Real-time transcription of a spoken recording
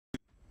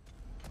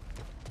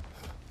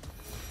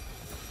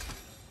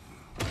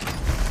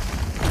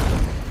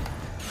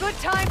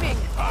timing!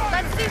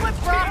 Let's see what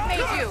Brock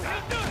made you!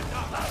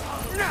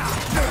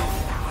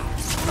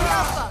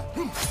 Alpha!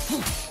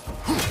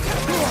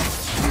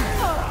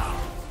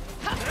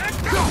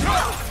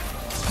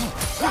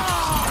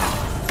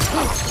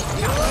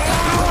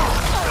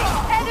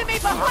 Enemy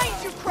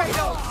behind you,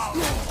 Kratos!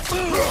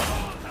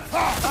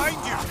 Behind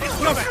you! It's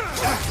coming!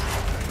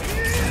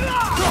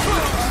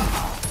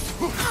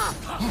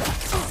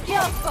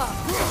 Alpha!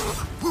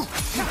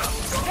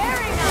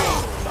 Very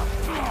nice!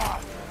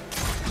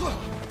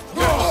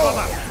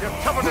 Brother, you're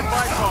covered in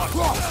bypass!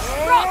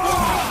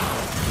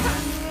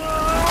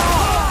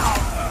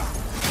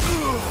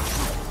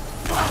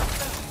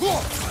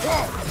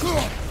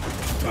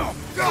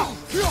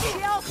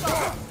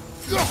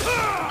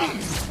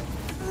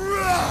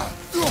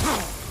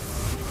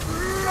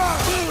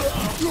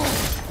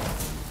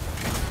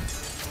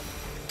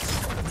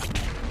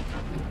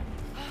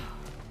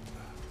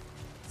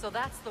 So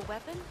that's the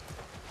weapon?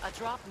 A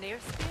drop-near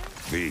spear?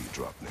 The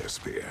drop-near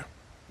spear.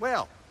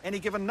 Well, any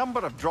given number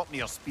of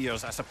drop-near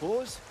spears, I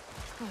suppose.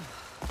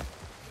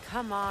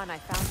 Come on, I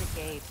found a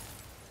gate.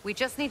 We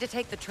just need to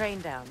take the train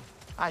down.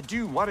 I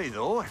do worry,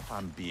 though, if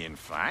I'm being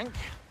frank.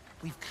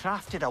 We've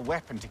crafted a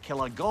weapon to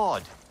kill a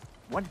god.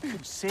 One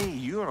could say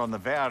you're on the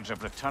verge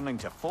of returning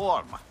to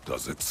form.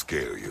 Does it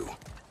scare you?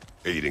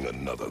 Aiding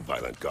another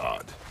violent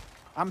god?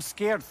 I'm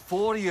scared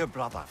for you,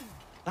 brother.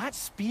 That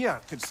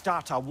spear could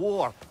start a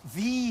war.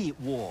 The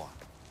war.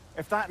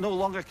 If that no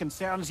longer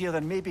concerns you,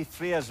 then maybe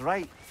Freya's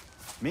right.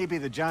 Maybe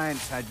the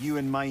Giants had you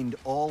in mind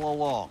all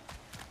along.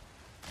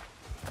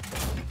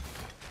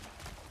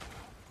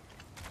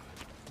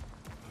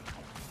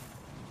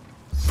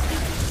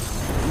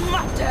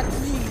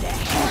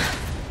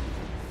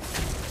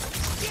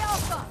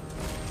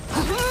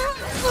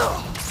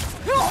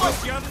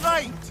 What's your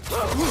right?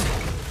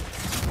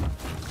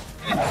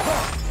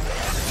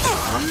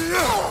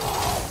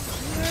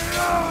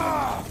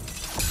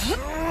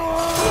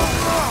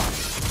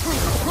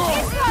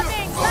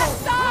 Incoming! Left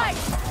side!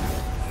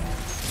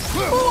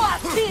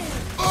 What's in?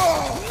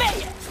 May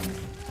it!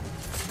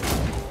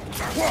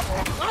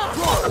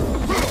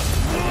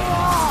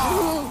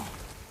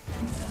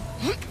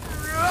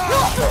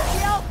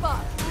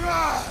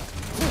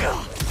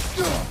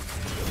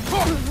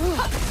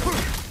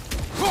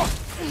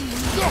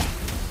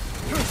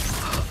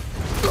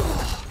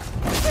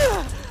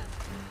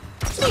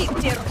 Meet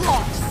your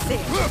Oxy!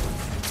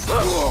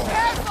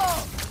 Careful!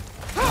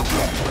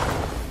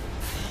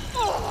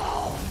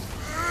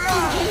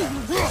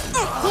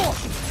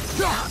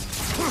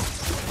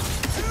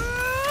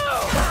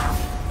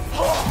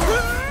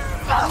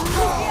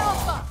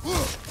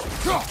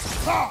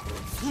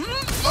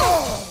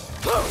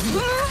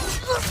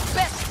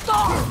 Best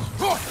stop!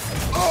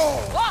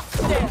 Walk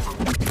there!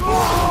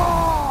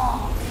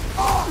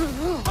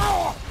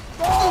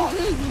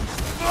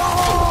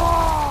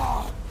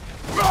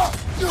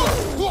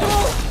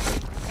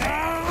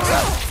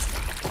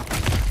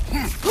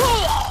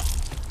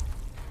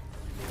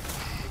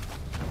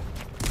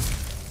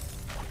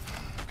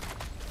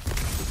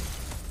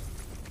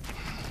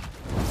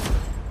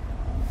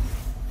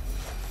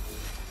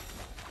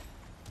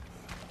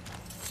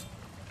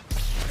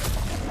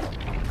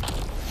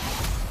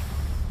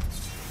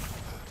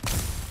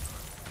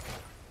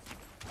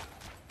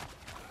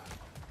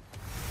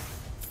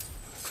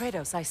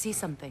 Kratos, I see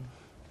something.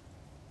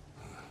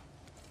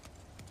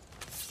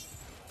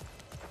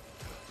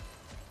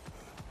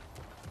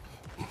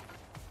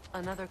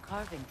 Another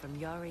carving from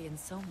Yari and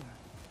Somer.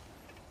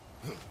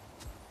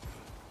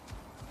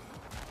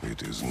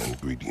 It is an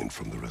ingredient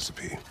from the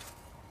recipe.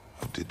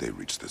 How did they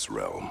reach this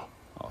realm?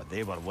 Oh,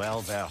 they were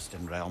well versed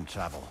in realm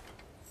travel.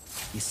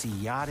 You see,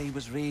 Yari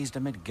was raised a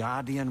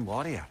Midgardian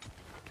warrior.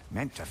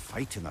 Meant to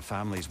fight in the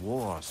family's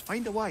wars,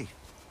 find a wife,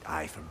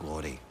 die for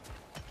glory.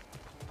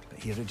 But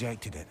he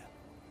rejected it.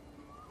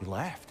 He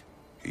left.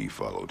 He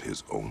followed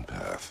his own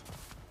path.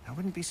 I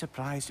wouldn't be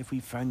surprised if we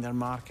found their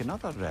mark in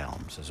other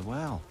realms as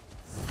well.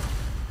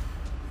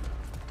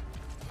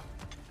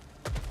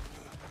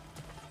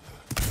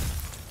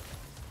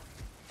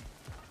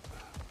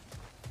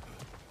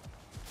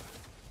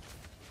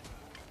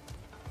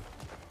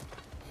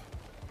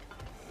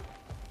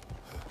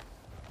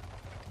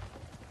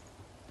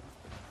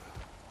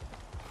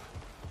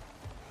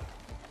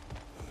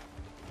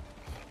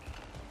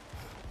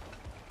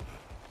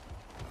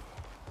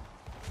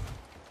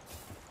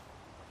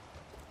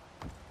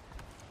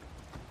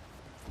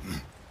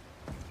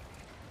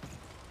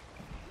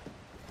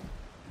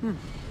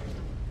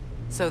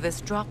 So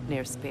this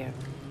drop-near spear,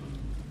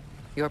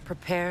 you're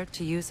prepared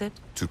to use it?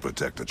 To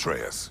protect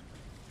Atreus.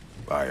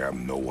 I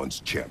am no one's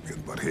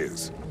champion but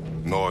his,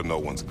 nor no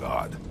one's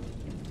god.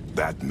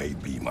 That may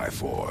be my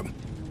form.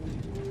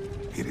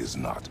 It is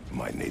not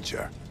my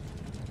nature.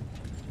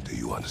 Do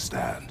you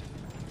understand?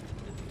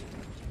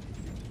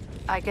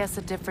 I guess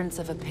a difference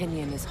of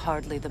opinion is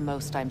hardly the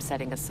most I'm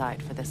setting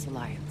aside for this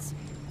alliance.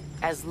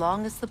 As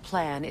long as the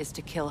plan is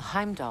to kill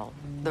Heimdall,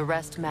 the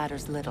rest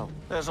matters little.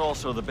 There's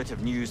also the bit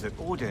of news that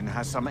Odin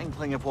has some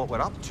inkling of what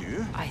we're up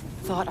to. I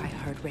thought I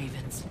heard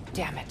ravens.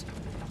 Damn it.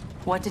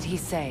 What did he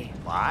say?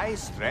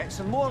 Lies, threats,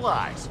 and more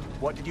lies.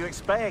 What did you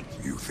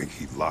expect? You think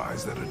he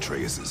lies that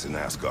Atreus is in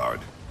Asgard?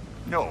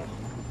 No.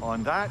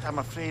 On that, I'm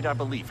afraid I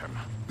believe him.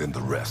 Then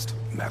the rest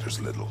matters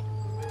little.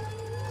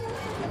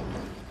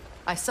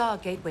 I saw a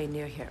gateway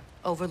near here,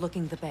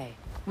 overlooking the bay.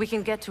 We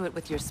can get to it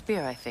with your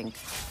spear, I think.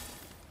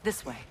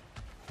 This way.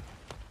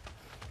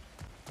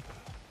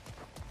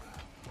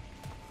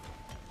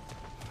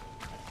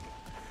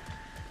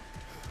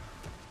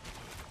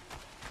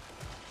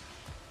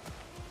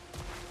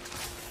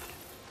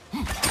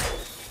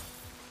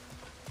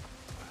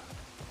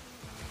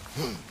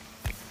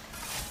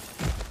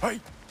 Hey,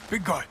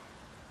 big guy.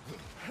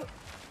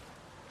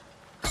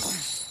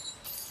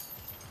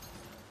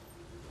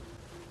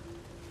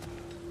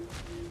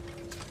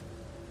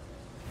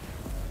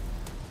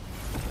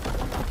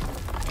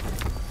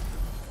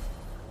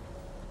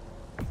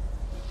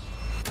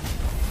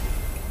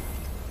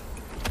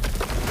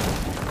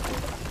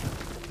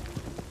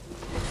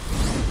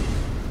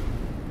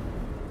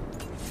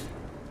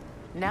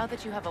 Now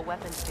that you have a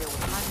weapons deal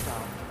with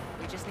Heimdall,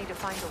 we just need to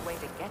find a way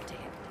to get to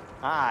him.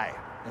 Aye,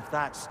 if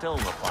that's still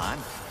the plan.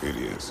 It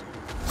is.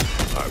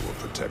 I will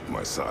protect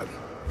my son.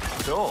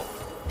 So,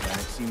 then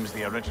it seems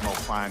the original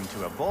plan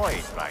to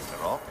avoid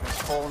Ragnarök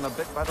has fallen a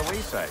bit by the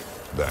wayside.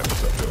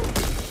 That's up to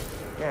Odin.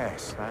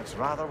 Yes, that's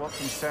rather what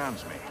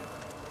concerns me.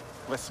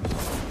 Listen,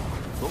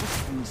 those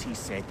things he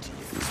said to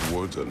you. His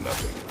words are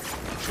nothing.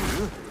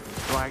 True.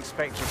 So I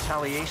expect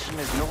retaliation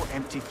is no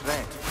empty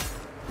threat.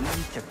 We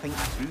need to think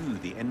through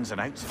the ins and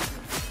outs of it.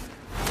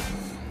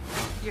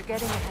 You're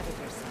getting ahead of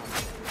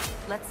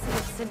yourself. Let's see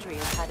if Sindri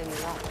has had any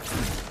luck.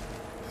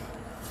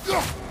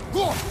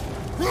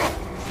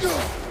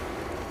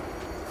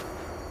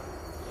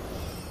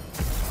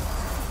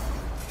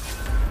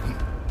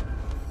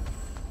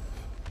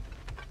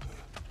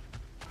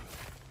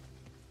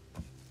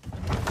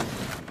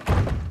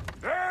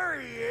 There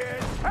he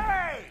is!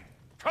 Hey!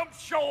 Come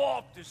show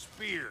off the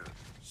spear.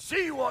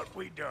 See what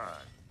we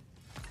done.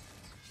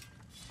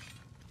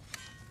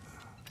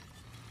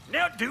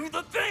 Now do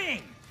the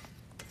thing!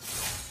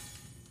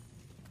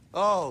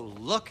 Oh,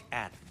 look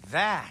at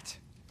that.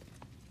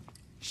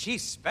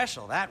 She's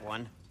special, that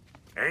one.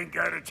 Ain't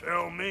gotta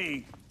tell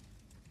me.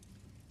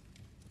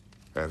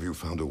 Have you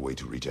found a way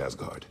to reach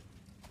Asgard?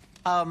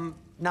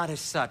 Not as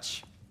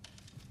such.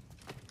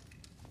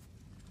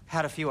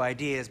 Had a few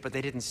ideas, but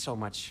they didn't so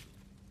much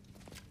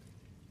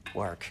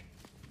work.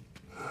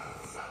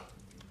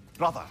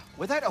 Brother,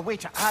 without a way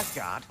to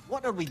Asgard,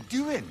 what are we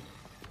doing?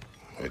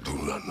 I do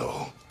not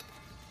know.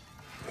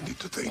 I need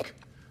to think.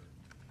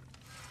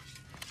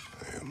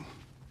 I am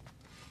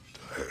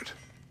tired.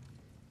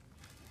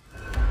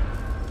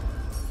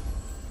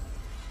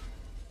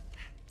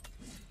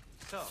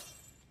 So,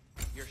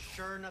 you're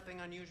sure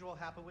nothing unusual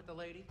happened with the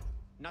lady?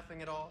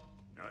 Nothing at all?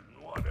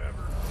 Nothing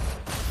whatever.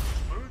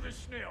 Smooth as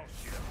snail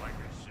shit, like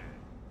I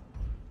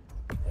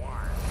said.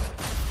 Why?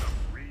 Some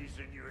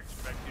reason you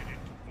expected it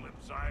to flip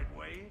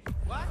sideways?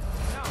 What?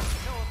 No,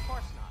 of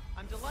course not.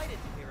 I'm delighted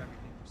to hear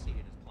everything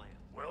proceeded as planned.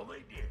 Well,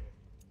 they did.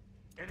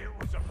 And it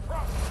was a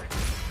proper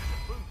experience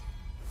to boot.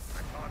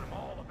 I taught him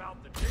all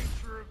about the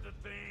nature of the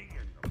thing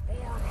and the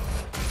form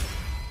of the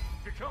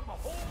thing. Become a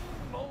whole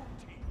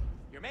motif.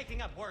 You're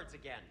making up words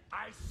again.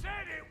 I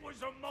said it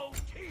was a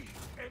motif,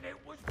 and it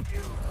was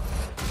beautiful.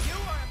 You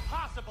are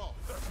impossible!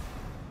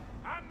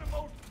 I'm the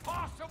most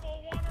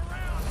possible one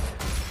around here.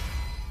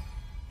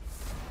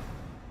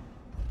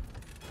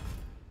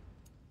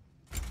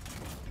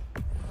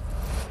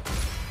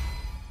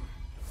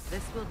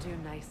 This will do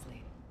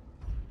nicely.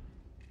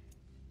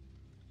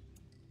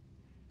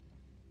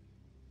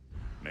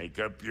 Make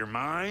up your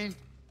mind?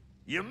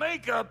 You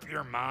make up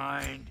your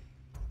mind.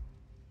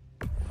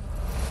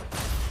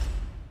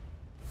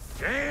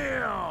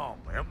 Damn!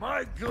 Am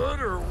I good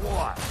or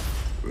what?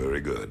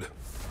 Very good.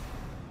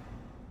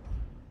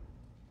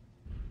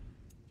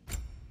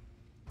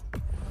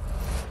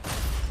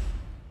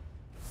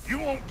 You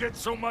won't get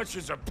so much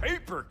as a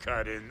paper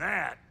cut in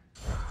that.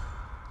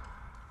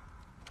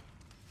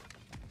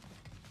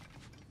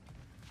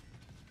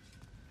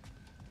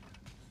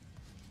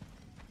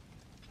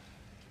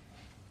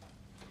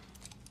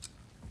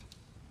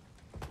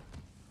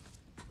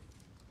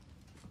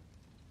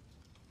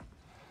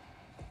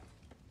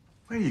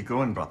 Where are you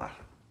going, brother?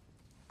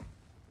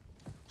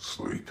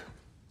 Sleep.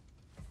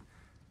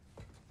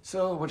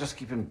 So we're just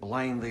keeping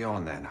blindly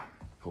on then,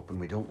 hoping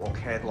we don't walk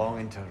headlong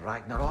into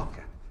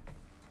Ragnarök.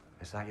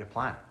 Is that your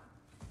plan?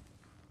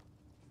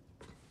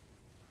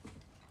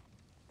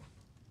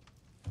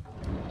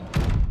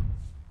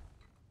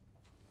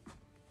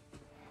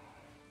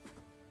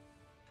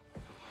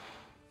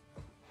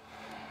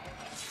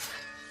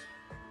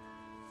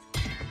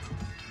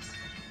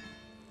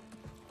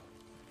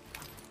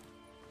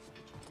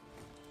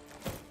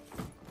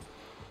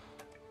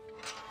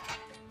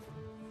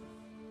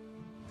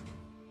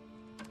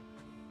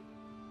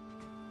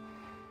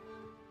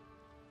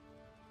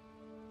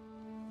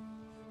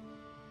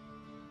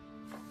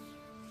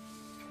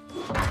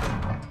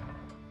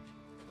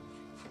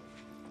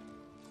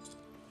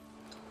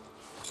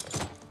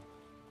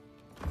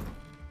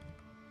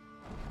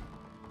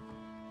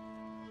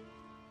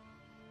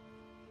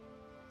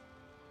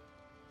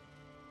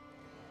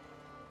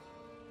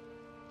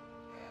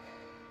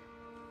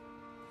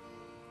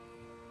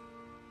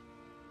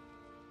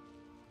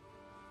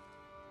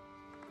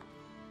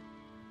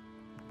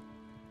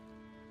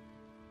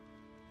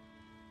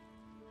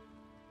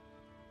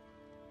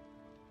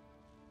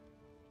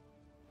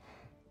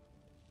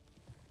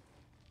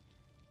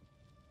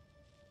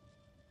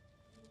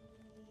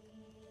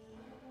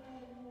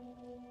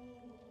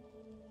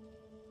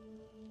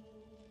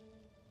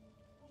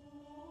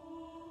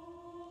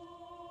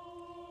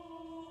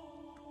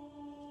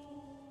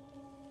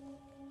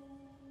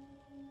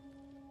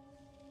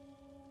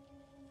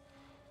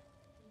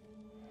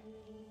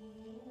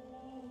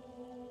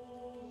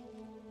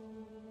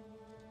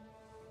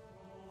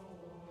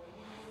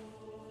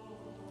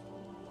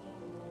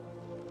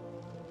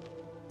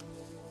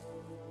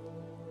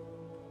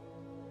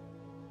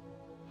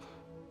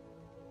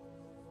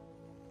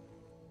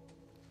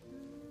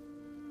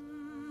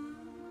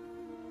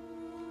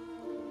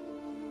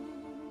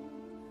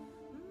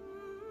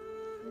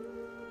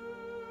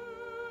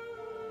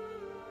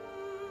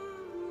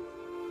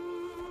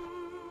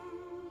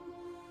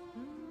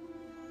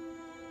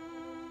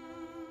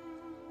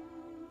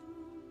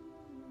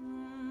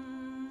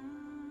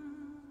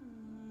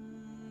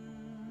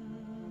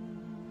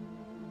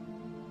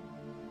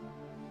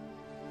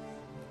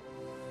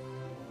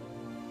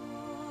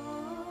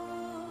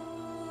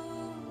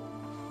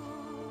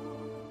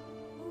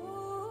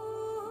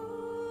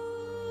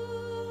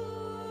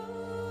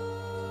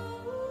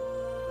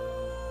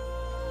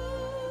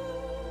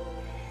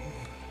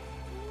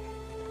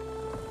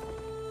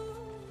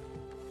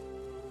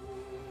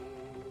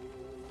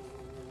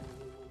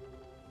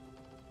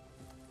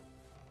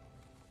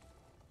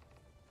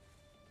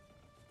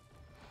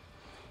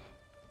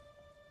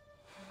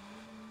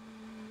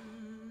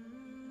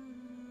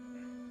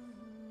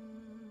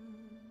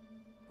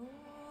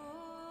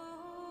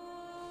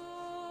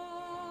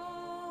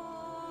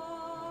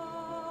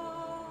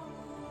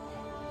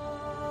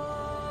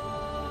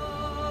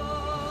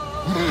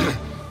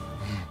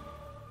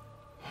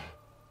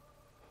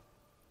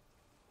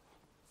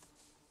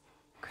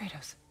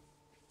 Kratos.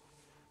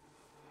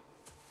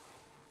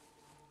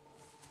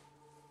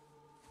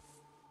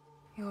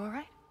 You all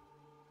right?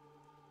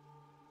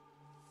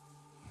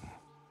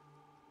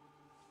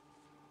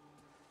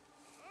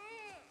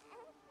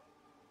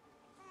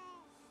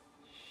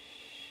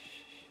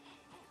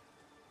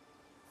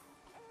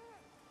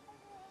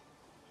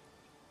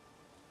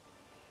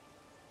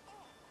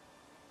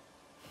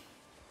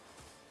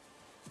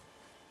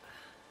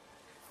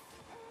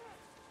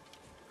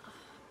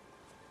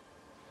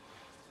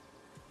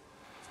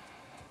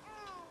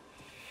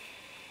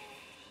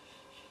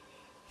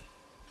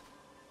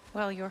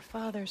 Well, your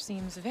father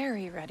seems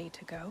very ready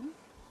to go.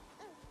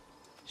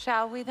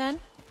 Shall we then?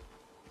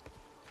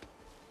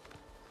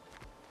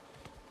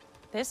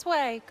 This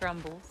way,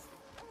 Grumbles.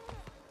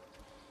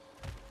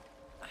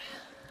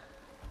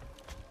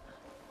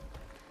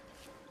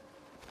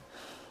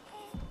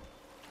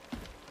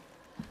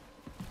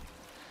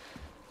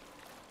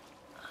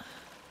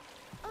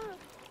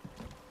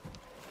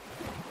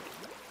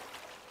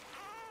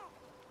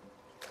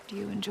 Do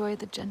you enjoy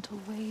the gentle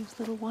waves,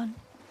 little one?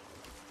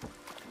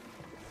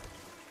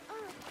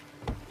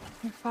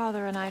 Your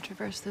father and I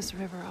traverse this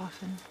river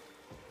often.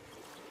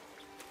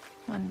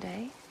 One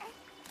day,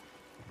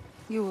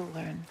 you will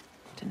learn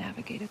to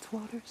navigate its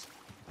waters.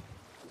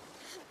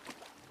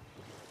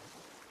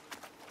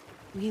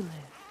 We live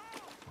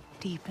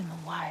deep in the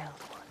wild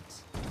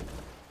woods.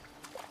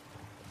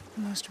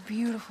 The most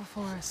beautiful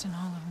forest in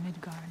all of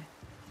Midgard.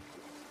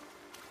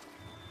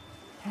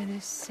 It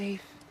is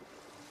safe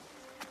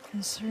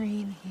and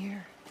serene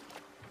here.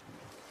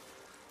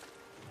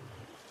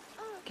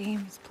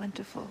 Game is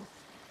plentiful,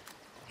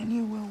 and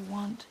you will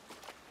want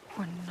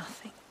for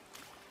nothing.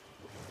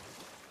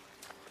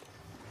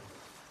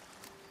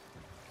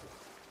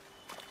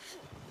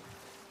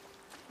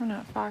 We're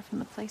not far from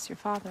the place your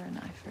father and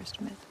I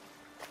first met.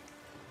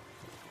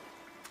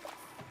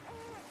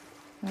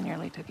 We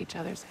nearly took each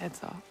other's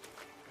heads off.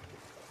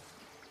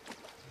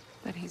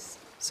 But he's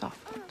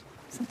softened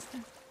since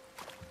then.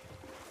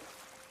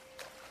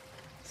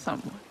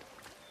 Somewhat.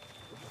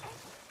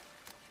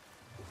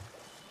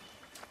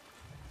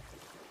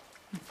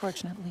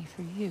 Unfortunately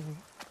for you,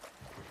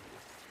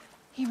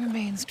 he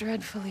remains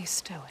dreadfully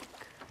stoic.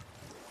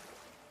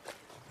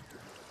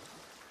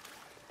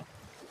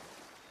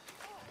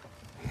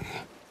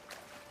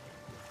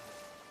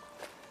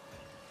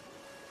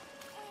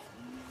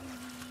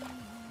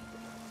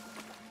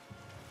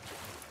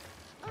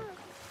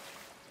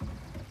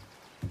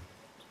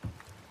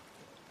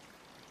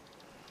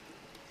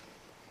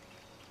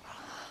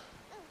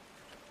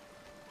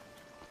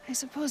 I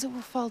suppose it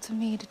will fall to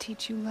me to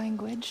teach you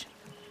language.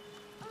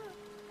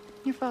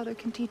 Your father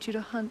can teach you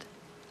to hunt.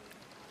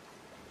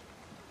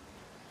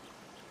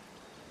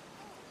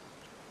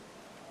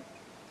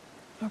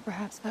 Or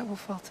perhaps that will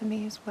fall to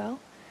me as well,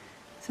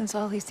 since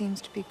all he seems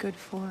to be good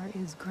for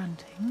is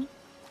grunting.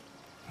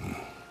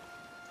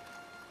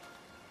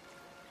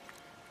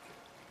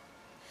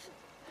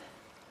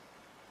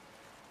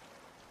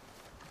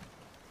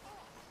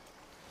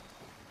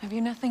 Have you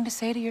nothing to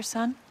say to your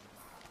son?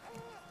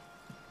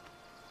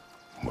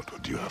 What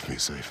would you have me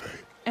say,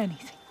 Faye?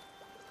 Anything.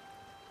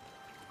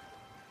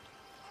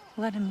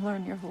 Let him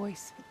learn your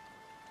voice.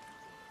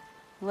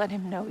 Let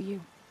him know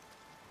you.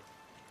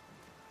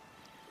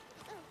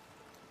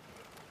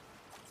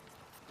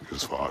 He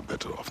is far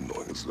better off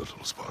knowing as little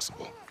as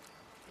possible.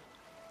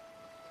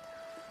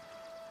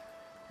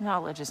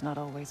 Knowledge is not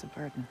always a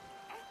burden.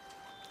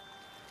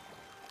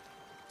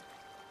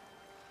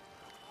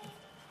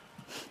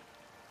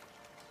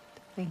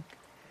 To think,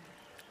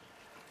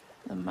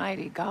 the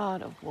mighty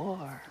god of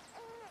war,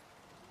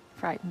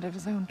 frightened of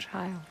his own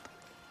child.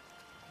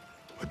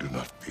 I do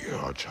not fear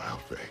our child,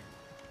 Faye.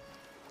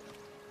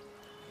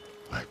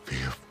 I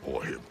fear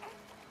for him.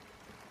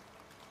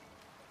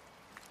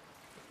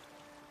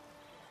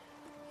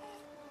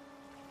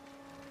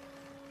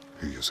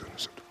 He is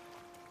innocent.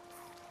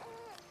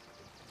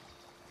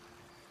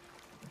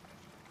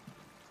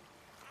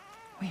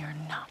 We are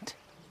not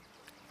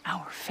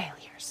our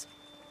failures.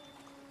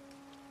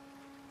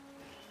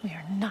 We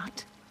are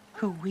not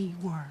who we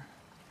were.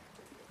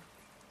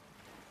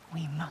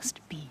 We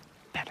must be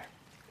better.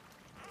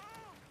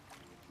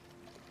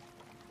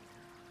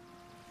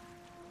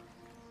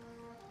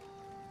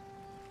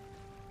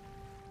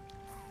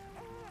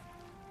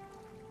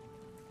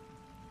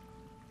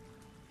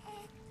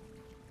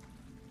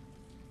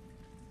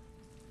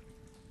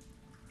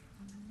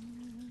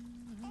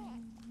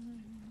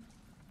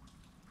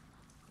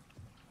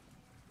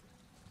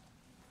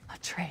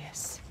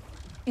 Atreus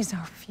is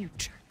our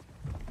future.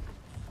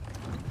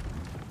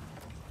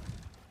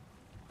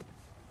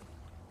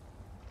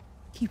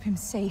 Keep him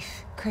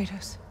safe,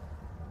 Kratos.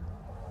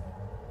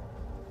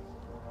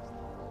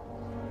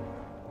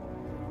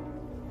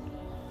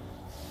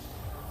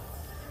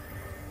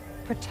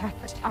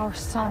 Protect our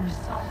son.